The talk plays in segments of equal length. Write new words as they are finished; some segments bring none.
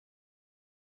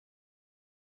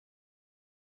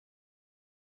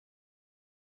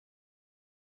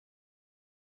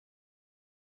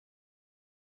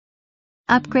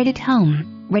Upgraded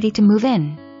home, ready to move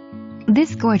in.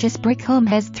 This gorgeous brick home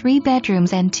has 3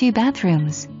 bedrooms and 2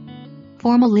 bathrooms.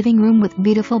 Formal living room with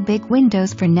beautiful big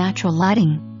windows for natural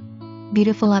lighting.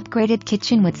 Beautiful upgraded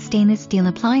kitchen with stainless steel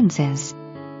appliances.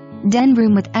 Den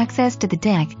room with access to the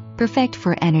deck, perfect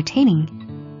for entertaining.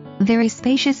 Very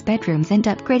spacious bedrooms and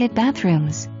upgraded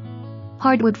bathrooms.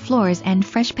 Hardwood floors and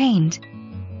fresh paint.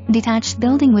 Detached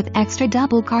building with extra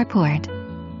double carport.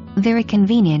 Very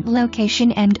convenient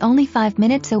location and only 5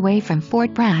 minutes away from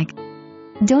Ft.Bragg.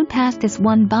 Don't pass this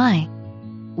one by.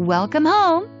 Welcome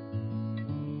home!